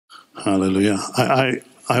Hallelujah.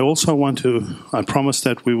 I also want to, I promised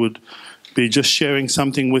that we would be just sharing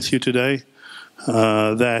something with you today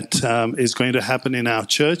that is going to happen in our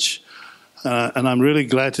church. And I'm really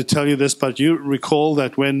glad to tell you this, but you recall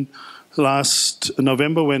that when last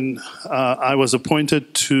November, when I was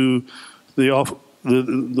appointed to the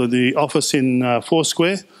office in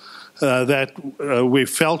Foursquare, that we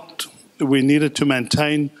felt we needed to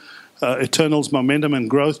maintain Eternal's momentum and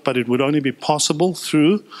growth, but it would only be possible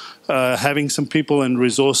through having some people and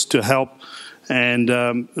resource to help.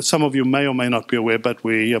 And some of you may or may not be aware, but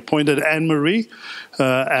we appointed Anne-Marie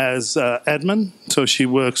as admin, so she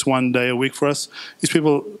works 1 day a week for us. These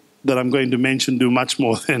people that I'm going to mention do much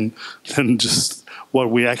more than just what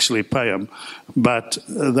we actually pay them, but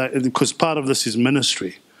because part of this is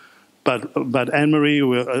ministry. But Anne-Marie,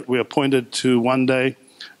 we appointed to 1 day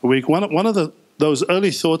a week. One of those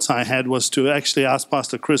early thoughts I had was to actually ask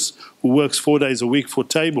Pastor Chris, who works 4 days a week for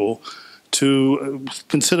Table, to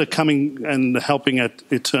consider coming and helping at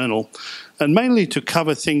Eternal, and mainly to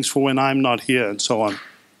cover things for when I'm not here and so on.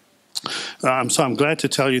 So I'm glad to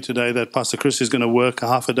tell you today that Pastor Chris is going to work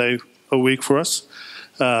half a day a week for us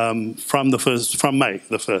from May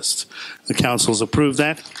the 1st. The council's approved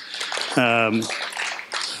that.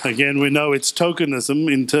 Again, we know it's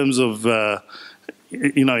tokenism in terms of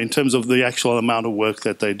in terms of the actual amount of work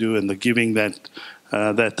that they do and the giving that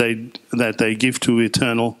they give to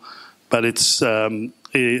Eternal. But it's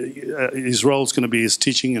his role is going to be his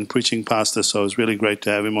teaching and preaching pastor, so it's really great to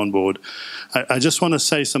have him on board. I just want to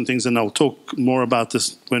say some things, and I'll talk more about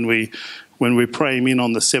this when we pray him in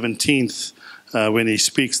on the 17th, when he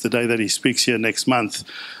speaks, the day that he speaks here next month.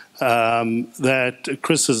 That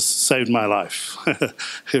Chris has saved my life.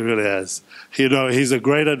 He really has. He's a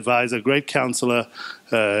great advisor, great counselor.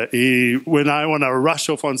 When I want to rush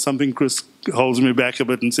off on something, Chris holds me back a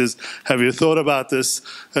bit and says, "Have you thought about this?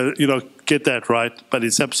 Get that right." But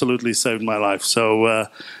it's absolutely saved my life. So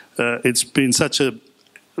it's been such an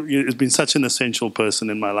essential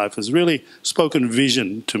person in my life. Has really spoken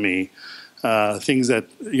vision to me, things that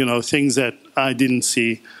I didn't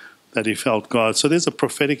see, that he felt God. So there's a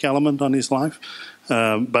prophetic element on his life.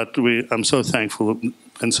 But I'm so thankful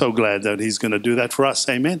and so glad that he's going to do that for us.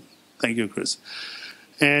 Amen. Thank you, Chris.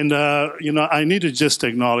 And, I need to just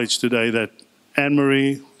acknowledge today that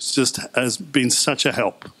Anne-Marie has been such a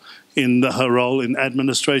help in her role in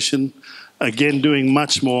administration, again, doing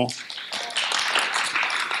much more.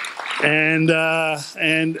 And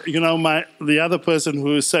the other person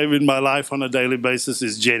who is saving my life on a daily basis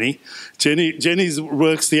is Jenny. Jenny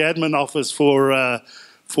works the admin office for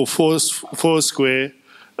Foursquare,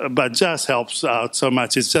 but just helps out so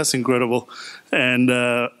much. It's just incredible. And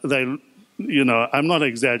I'm not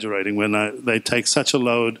exaggerating when they take such a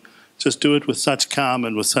load, just do it with such calm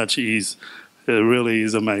and with such ease. It really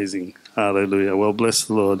is amazing. Hallelujah. Well, bless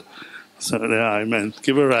the Lord. So, yeah, amen.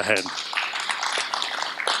 Give her a hand.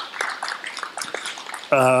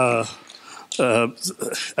 I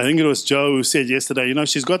think it was Joe who said yesterday,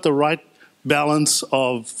 she's got the right balance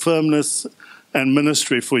of firmness and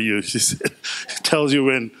ministry for you. She said, it tells you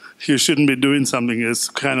when you shouldn't be doing something. It's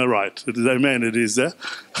kind of right. Amen. It is there.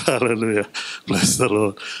 Hallelujah. Bless the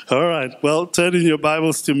Lord. All right. Well, turn in your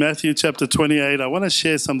Bibles to Matthew chapter 28. I want to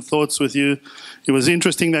share some thoughts with you. It was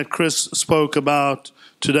interesting that Chris spoke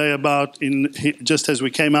today about just as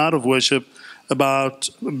we came out of worship, about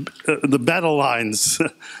the battle lines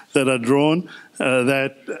that are drawn,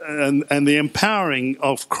 and the empowering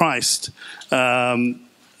of Christ,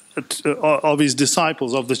 of his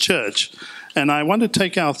disciples, of the church. And I want to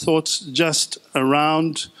take our thoughts just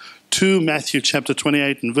around to Matthew chapter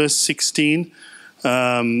 28 and verse 16.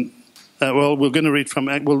 We'll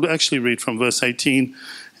actually read from verse 18.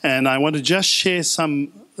 And I want to just share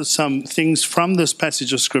some things from this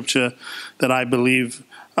passage of Scripture that I believe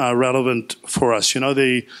are relevant for us. These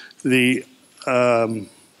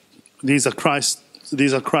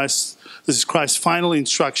are Christ's final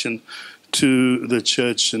instruction to the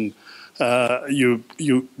church, and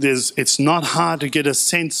it's not hard to get a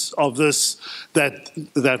sense of this,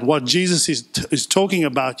 that what Jesus is talking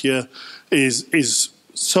about here is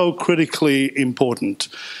so critically important.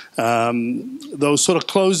 Those sort of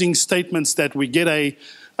closing statements that we get a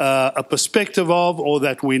perspective of, or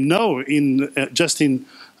that we know in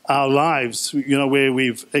our lives, where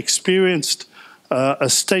we've experienced a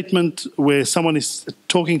statement where someone is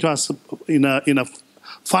talking to us in a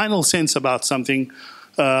final sense about something.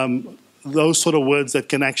 Those sort of words that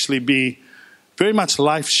can actually be very much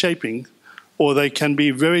life-shaping, or they can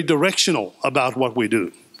be very directional about what we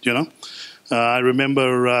do. I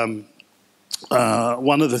remember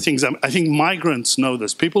one of the things, I think migrants know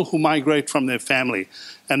this, people who migrate from their family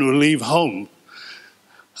and who leave home,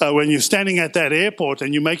 when you're standing at that airport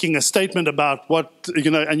and you're making a statement about what,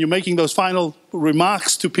 and you're making those final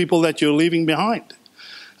remarks to people that you're leaving behind.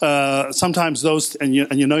 Sometimes those, and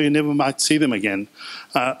you never might see them again.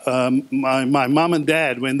 My mom and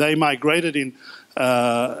dad, when they migrated in,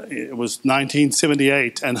 it was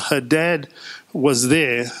 1978, and her dad was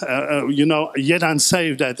there, yet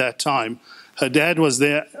unsaved at that time. Her dad was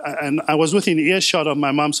there, and I was within earshot of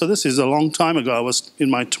my mom, so this is a long time ago. I was in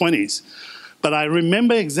my 20s. But I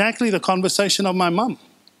remember exactly the conversation of my mom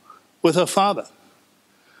with her father.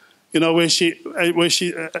 Where she,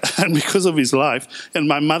 and because of his life, and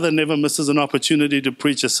my mother never misses an opportunity to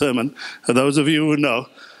preach a sermon. For those of you who know,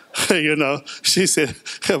 she said,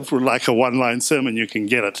 like a one-line sermon, you can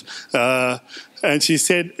get it. And she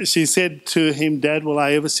said to him, "Dad, will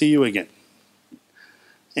I ever see you again?"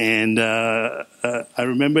 And I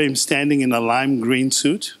remember him standing in a lime green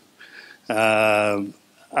suit.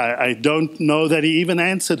 I don't know that he even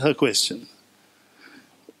answered her question.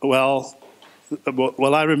 Well,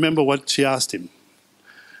 I remember what she asked him.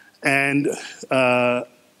 And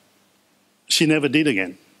she never did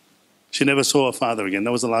again. She never saw her father again.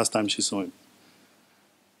 That was the last time she saw him.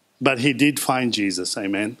 But he did find Jesus,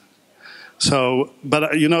 amen. So,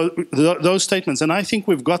 but those statements, and I think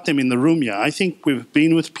we've got them in the room here. I think we've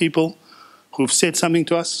been with people who've said something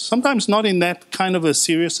to us, sometimes not in that kind of a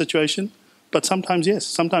serious situation, but sometimes yes.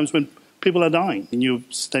 Sometimes when people are dying and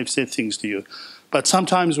they've said things to you. But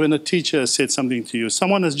sometimes when a teacher has said something to you,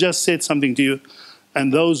 someone has just said something to you,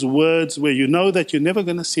 and those words where you know that you're never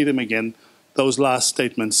going to see them again, those last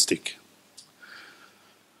statements stick.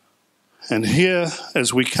 And here,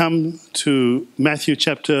 as we come to Matthew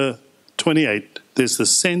chapter 28, there's the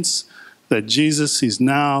sense that Jesus is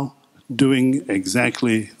now doing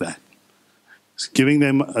exactly that. He's giving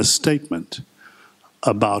them a statement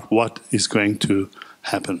about what is going to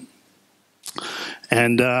happen.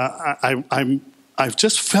 And I've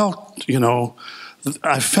just felt,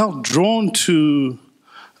 I felt drawn to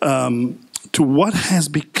what has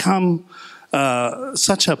become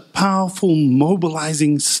such a powerful,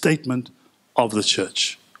 mobilizing statement of the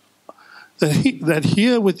church. That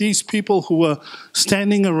here with these people who were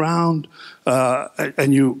standing around,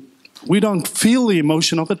 we don't feel the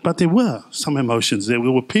emotion of it, but there were some emotions. There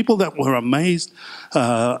were people that were amazed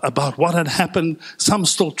about what had happened, some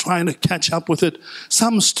still trying to catch up with it,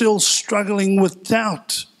 some still struggling with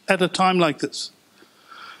doubt at a time like this.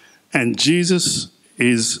 And Jesus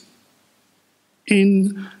is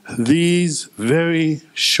in these very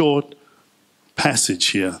short passage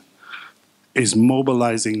here, is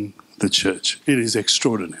mobilizing the church. It is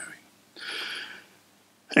extraordinary.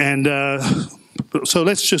 And so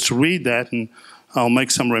let's just read that, and I'll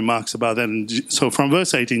make some remarks about that. And so from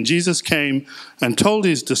verse 18, Jesus came and told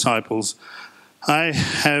his disciples, "I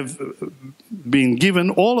have been given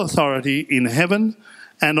all authority in heaven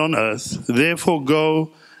and on earth. Therefore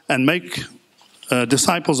go and make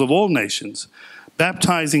disciples of all nations,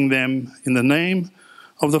 baptizing them in the name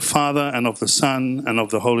of the Father and of the Son and of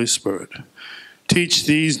the Holy Spirit. Teach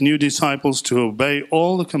these new disciples to obey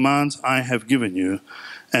all the commands I have given you,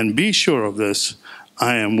 and be sure of this,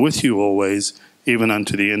 I am with you always, even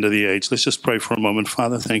unto the end of the age." Let's just pray for a moment.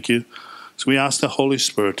 Father, thank you. So we ask the Holy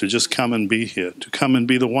Spirit to just come and be here, to come and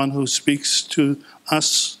be the one who speaks to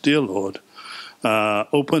us, dear Lord.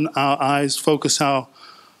 Open our eyes, focus our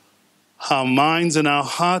minds and our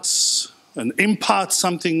hearts, and impart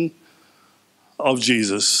something of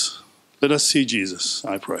Jesus. Let us see Jesus,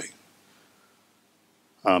 I pray.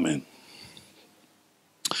 Amen.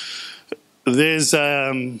 There's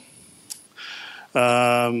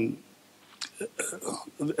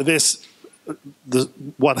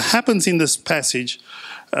what happens in this passage,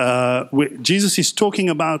 where Jesus is talking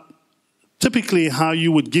about typically how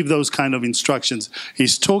you would give those kind of instructions.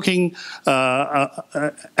 He's talking,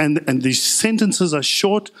 and these sentences are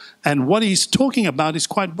short, and what he's talking about is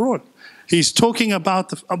quite broad. He's talking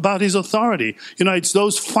about his authority. It's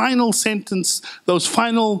those final sentence, those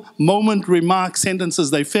final moment remark sentences.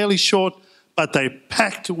 They're fairly short, but they're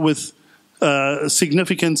packed with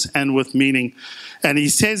significance and with meaning. And he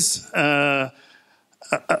says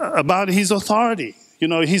about his authority.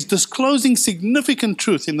 He's disclosing significant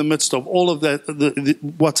truth in the midst of all of that,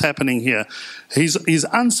 what's happening here. His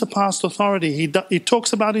unsurpassed authority, he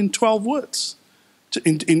talks about in 12 words.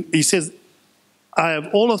 He says, "I have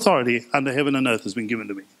all authority under heaven and earth has been given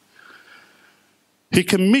to me." He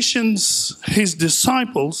commissions his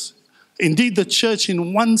disciples, indeed the church,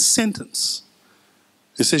 in one sentence.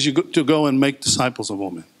 He says to go and make disciples of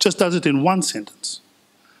all men. Just does it in one sentence.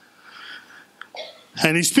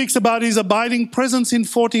 And he speaks about his abiding presence in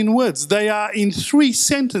 14 words. They are in 3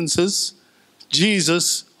 sentences,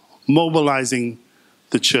 Jesus mobilizing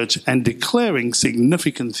the church and declaring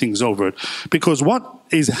significant things over it. Because what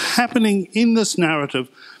is happening in this narrative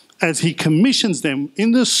as he commissions them,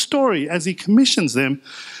 in this story, as he commissions them,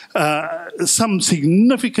 some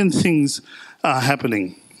significant things are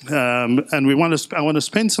happening. And I want to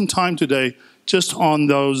spend some time today just on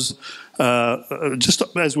those, just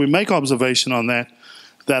as we make observation on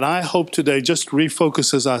that I hope today just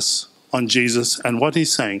refocuses us on Jesus and what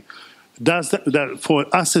he's saying. Does that for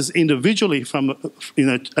us as individually,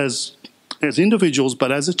 as individuals,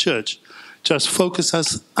 but as a church, just focus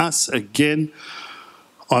us again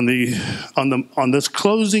on this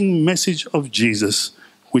closing message of Jesus,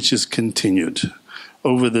 which is continued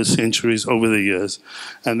over the centuries, over the years.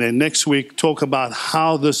 And then next week, talk about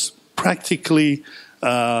how this practically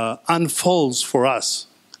unfolds for us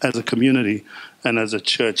as a community and as a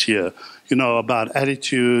church here. You know, about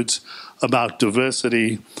attitudes, about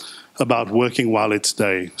diversity, about working while it's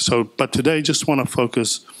day. But today, just want to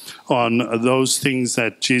focus on those things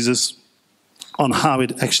that Jesus, on how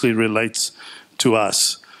it actually relates to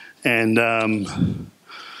us. And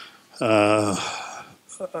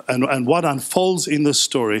what unfolds in this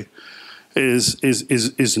story is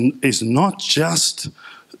not just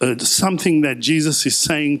something that Jesus is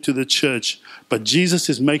saying to the church, but Jesus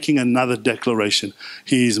is making another declaration.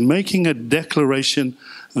 He is making a declaration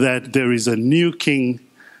that there is a new king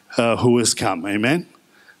who has come. Amen.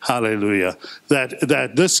 Hallelujah.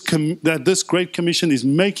 That this great commission is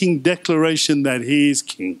making declaration that he is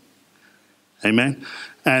king. Amen.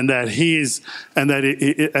 And that he is, and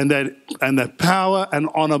that power and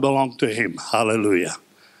honor belong to him. Hallelujah.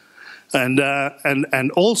 And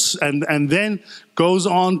then goes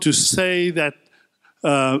on to say that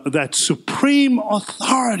that supreme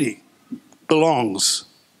authority belongs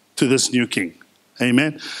to this new king.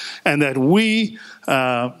 Amen. And that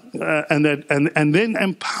and then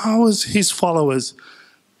empowers his followers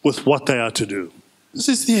with what they are to do. This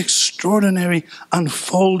is the extraordinary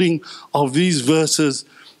unfolding of these verses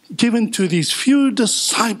given to these few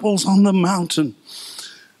disciples on the mountain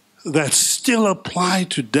that still apply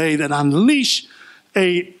today, that unleash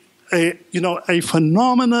a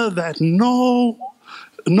phenomena that no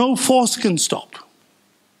force can stop.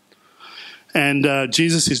 And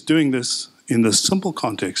Jesus is doing this in this simple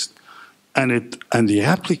context, and the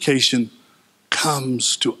application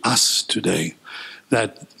comes to us today.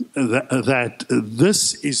 That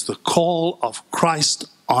this is the call of Christ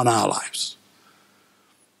on our lives.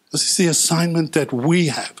 This is the assignment that we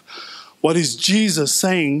have. What is Jesus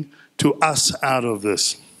saying to us out of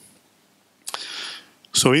this?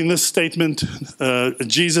 So in this statement,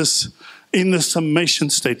 Jesus, in the summation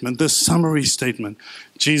statement, this summary statement,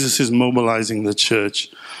 Jesus is mobilizing the church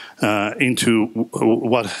into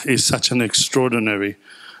what is such an extraordinary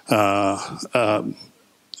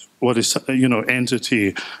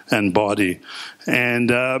entity and body.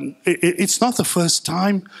 And it's not the first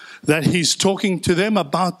time that he's talking to them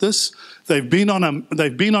about this. They've been on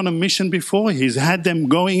a mission before. He's had them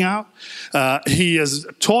going out. He has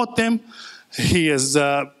taught them. He has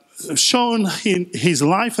shown his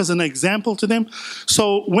life as an example to them.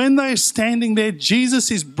 So when they're standing there,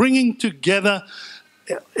 Jesus is bringing together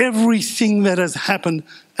everything that has happened,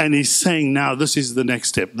 and he's saying, now this is the next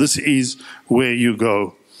step. This is where you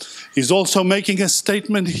go. He's also making a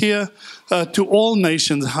statement here to all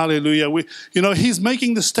nations. Hallelujah. He's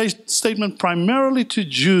making the statement primarily to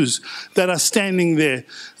Jews that are standing there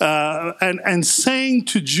and saying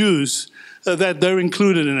to Jews that they're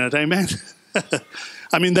included in it. Amen.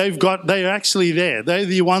 I mean, they're actually there. They're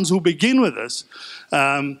the ones who begin with us.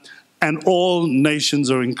 And all nations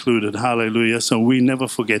are included. Hallelujah. So we never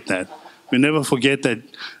forget that. We never forget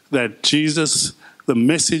that Jesus, the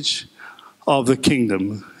message of the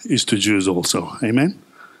kingdom, is to Jews also. Amen.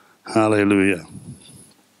 Hallelujah.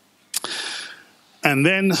 And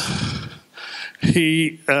then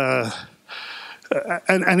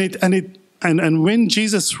and when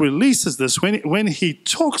Jesus releases this, when he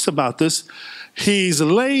talks about this, he's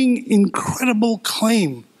laying incredible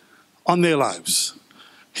claim on their lives.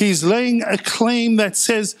 He's laying a claim that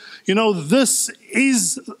says, this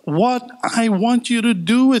is what I want you to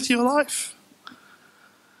do with your life.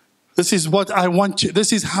 This is what I want you.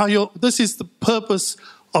 This is the purpose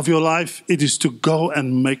of your life. It is to go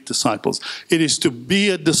and make disciples. It is to be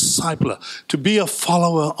a discipler, to be a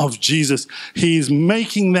follower of Jesus. He is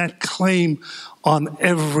making that claim on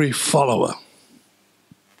every follower,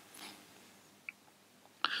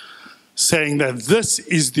 saying that this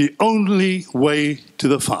is the only way to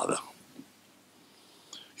the Father.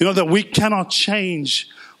 You know, that we cannot change,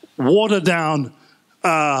 water down,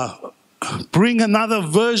 bring another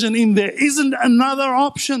version in. There isn't another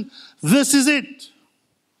option. This is it.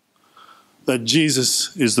 That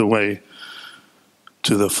Jesus is the way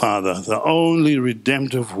to the Father, the only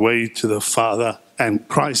redemptive way to the Father, and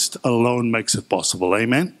Christ alone makes it possible.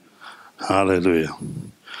 Amen? Hallelujah.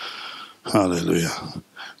 Hallelujah.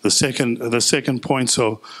 The second point,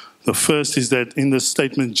 so the first is that in this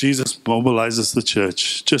statement, Jesus mobilizes the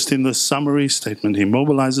church. Just in the summary statement, he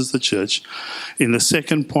mobilizes the church. In the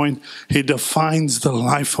second point, he defines the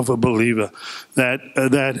life of a believer. That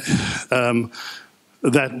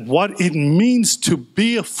what it means to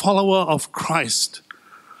be a follower of Christ,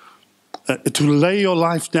 to lay your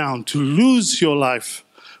life down, to lose your life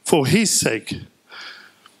for his sake,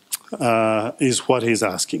 is what he's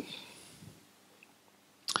asking.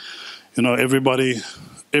 You know, everybody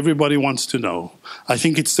wants to know. I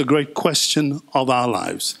think it's the great question of our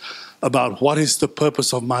lives about what is the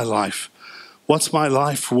purpose of my life? What's my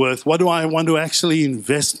life worth? What do I want to actually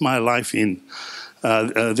invest my life in?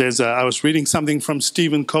 I was reading something from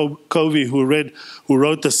Stephen Covey, who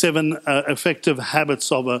wrote the seven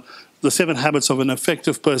habits of an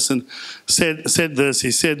effective person. Said this.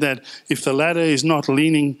 He said that if the ladder is not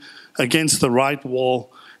leaning against the right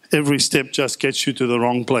wall, every step just gets you to the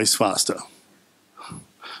wrong place faster.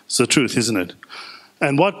 It's the truth, isn't it?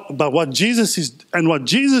 What Jesus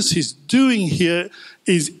is doing here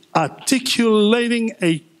is articulating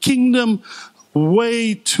a kingdom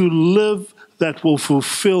way to live that will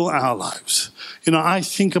fulfill our lives. You know, I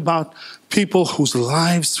think about people whose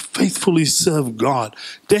lives faithfully serve God,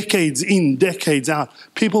 decades in, decades out.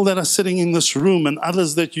 People that are sitting in this room and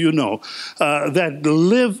others that you know, that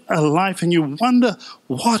live a life, and you wonder,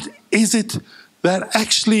 what is it that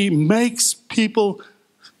actually makes people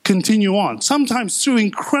continue on? Sometimes through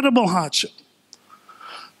incredible hardship.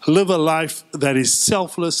 Live a life that is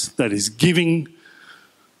selfless, that is giving,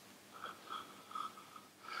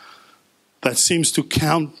 that seems to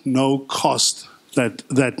count no cost,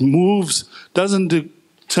 that moves, doesn't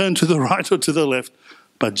turn to the right or to the left,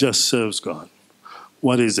 but just serves God.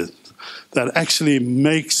 What is it that actually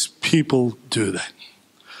makes people do that?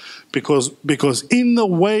 Because in the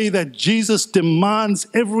way that Jesus demands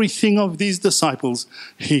everything of these disciples,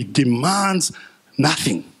 he demands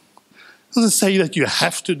nothing. He doesn't say that you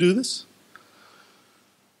have to do this.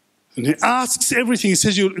 And he asks everything. He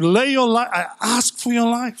says, you lay your life, I ask for your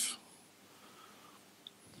life.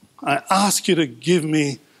 I ask you to give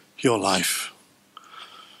me your life.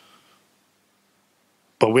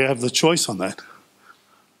 But we have the choice on that.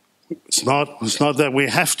 It's not that we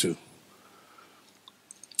have to.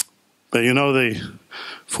 But you know,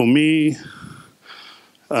 for me,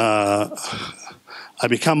 I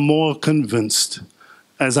become more convinced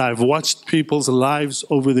as I've watched people's lives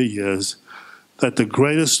over the years that the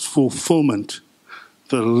greatest fulfillment,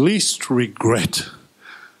 the least regret,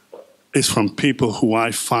 is from people who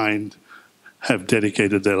I find have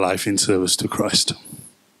dedicated their life in service to Christ.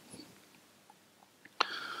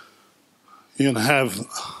 You can have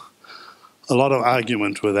a lot of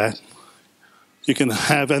argument with that. You can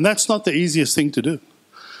have, and that's not the easiest thing to do.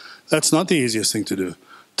 That's not the easiest thing to do.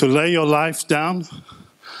 To lay your life down,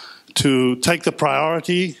 to take the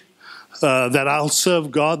priority that I'll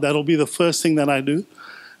serve God, that'll be the first thing that I do,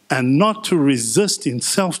 and not to resist in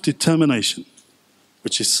self-determination,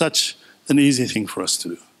 which is such an easy thing for us to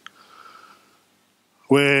do.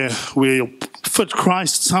 Where we fit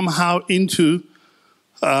Christ somehow into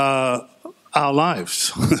our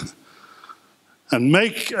lives and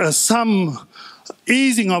make some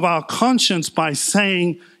easing of our conscience by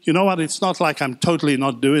saying, you know what, it's not like I'm totally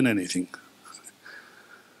not doing anything.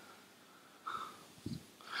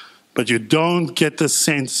 But you don't get the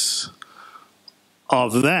sense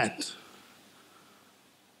of that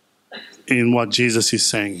in what Jesus is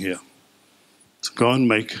saying here. So go and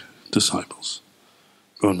make disciples.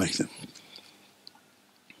 Go and make them.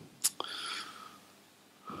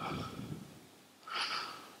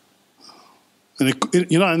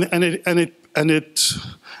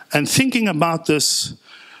 And thinking about this,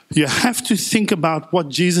 you have to think about what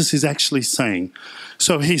Jesus is actually saying.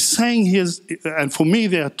 So he's saying here, and for me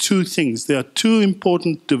there are two things. There are two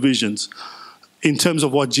important divisions in terms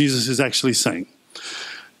of what Jesus is actually saying.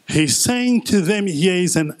 He's saying to them here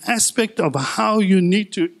is an aspect of how you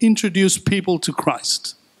need to introduce people to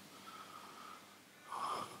Christ.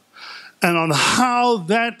 And on how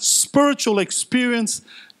that spiritual experience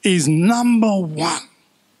is number one.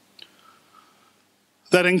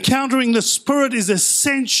 That encountering the Spirit is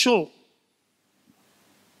essential.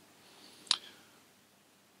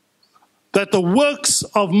 that the works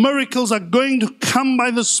of miracles are going to come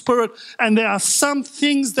by the Spirit, and there are some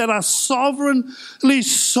things that are sovereignly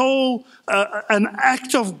so an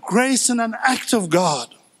act of grace and an act of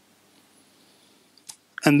God.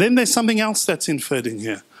 And then there's something else that's inferred in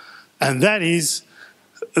here, and that is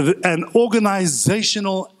an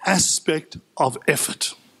organizational aspect of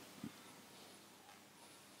effort.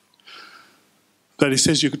 That he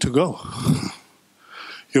says you're to go.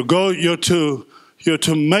 You're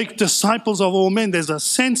to make disciples of all men. There's a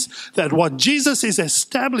sense that what Jesus is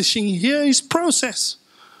establishing here is process.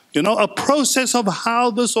 A process of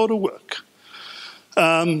how this ought to work.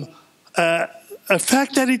 A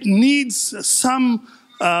fact that it needs some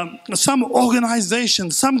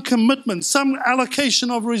organization, some commitment, some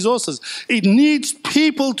allocation of resources. It needs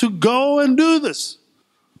people to go and do this.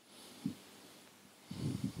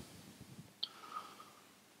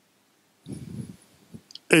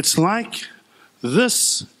 It's like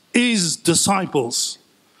this is disciples,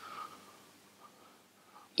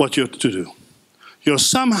 what you're to do. You're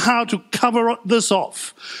somehow to cover this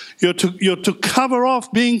off. You're to cover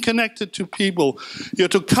off being connected to people. You're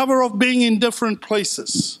to cover off being in different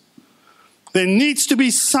places. There needs to be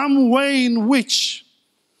some way in which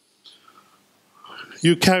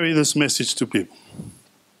you carry this message to people.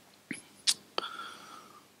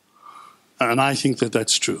 And I think that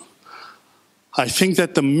that's true. I think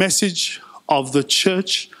that the message of the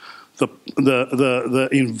church, the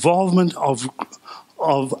involvement of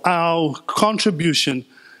our contribution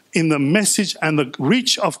in the message and the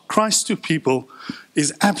reach of Christ to people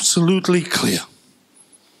is absolutely clear.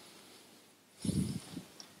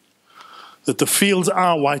 That the fields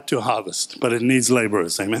are white to harvest, but it needs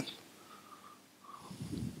laborers, amen?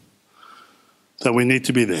 That we need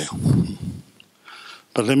to be there.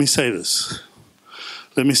 But let me say this,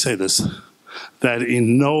 that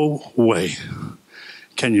in no way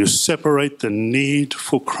can you separate the need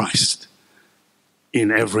for Christ in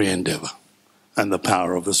every endeavor and the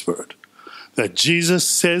power of the Spirit. That Jesus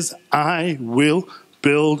says, I will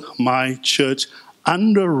build my church,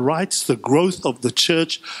 underwrites the growth of the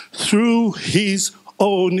church through his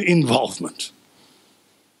own involvement.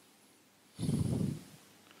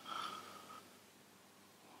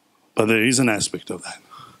 But there is an aspect of that.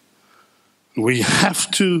 We have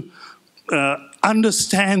to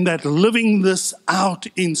understand that living this out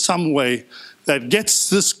in some way that gets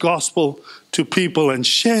this gospel to people and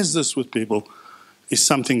shares this with people is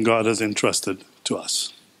something God has entrusted to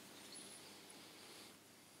us.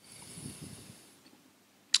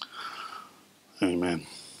 Amen.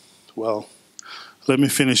 Well, let me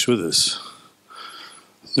finish with this.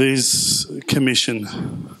 This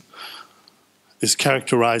commission is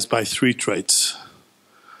characterized by three traits.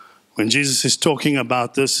 When Jesus is talking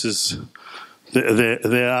about this,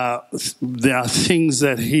 there are things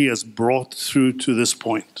that he has brought through to this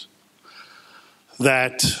point.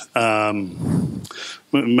 That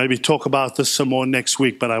maybe talk about this some more next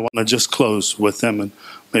week, but I want to just close with them, and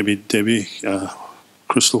maybe Debbie,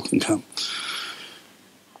 Crystal can come.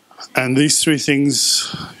 And these three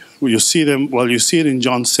things, you see it in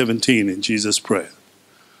John 17 in Jesus' prayer.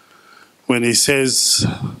 When he says,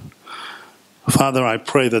 Father, I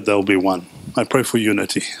pray that there'll be one. I pray for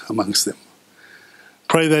unity amongst them.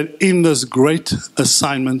 Pray that in this great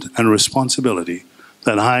assignment and responsibility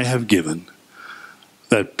that I have given,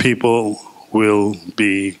 that people will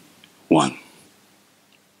be one.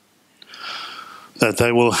 That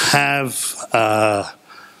they will have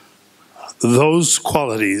those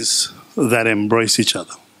qualities that embrace each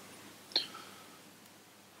other.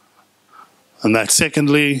 And that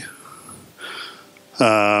secondly,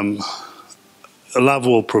 love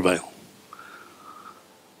will prevail.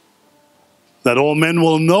 That all men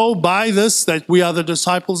will know by this that we are the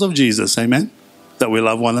disciples of Jesus. Amen? That we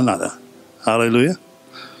love one another. Hallelujah.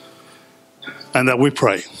 And that we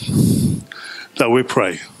pray. That we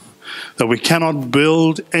pray. That we cannot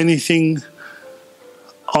build anything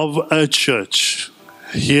of a church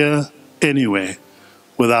here anywhere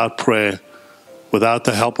without prayer, without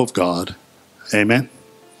the help of God. Amen?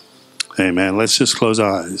 Amen. Let's just close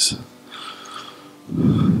our eyes.